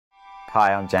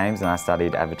Hi, I'm James and I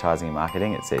studied advertising and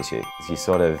marketing at CSU. You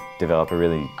sort of develop a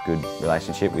really good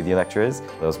relationship with your lecturers.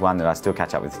 There was one that I still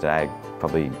catch up with today,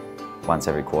 probably once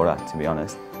every quarter, to be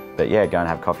honest. But yeah, go and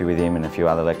have coffee with him and a few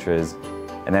other lecturers.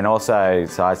 And then also,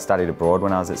 so I studied abroad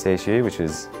when I was at CSU, which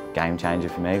was a game changer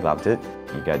for me, loved it.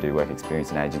 You go do work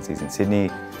experience in agencies in Sydney,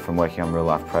 from working on real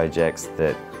life projects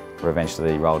that were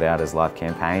eventually rolled out as live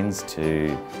campaigns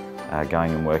to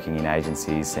going and working in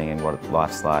agencies, seeing what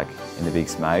life's like in the big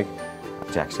smoke,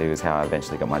 which actually was how I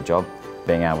eventually got my job.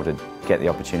 Being able to get the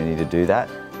opportunity to do that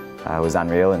was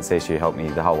unreal, and CSU helped me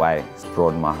the whole way. It's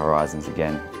broadened my horizons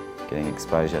again, getting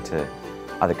exposure to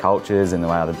other cultures and the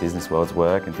way other business worlds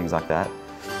work and things like that.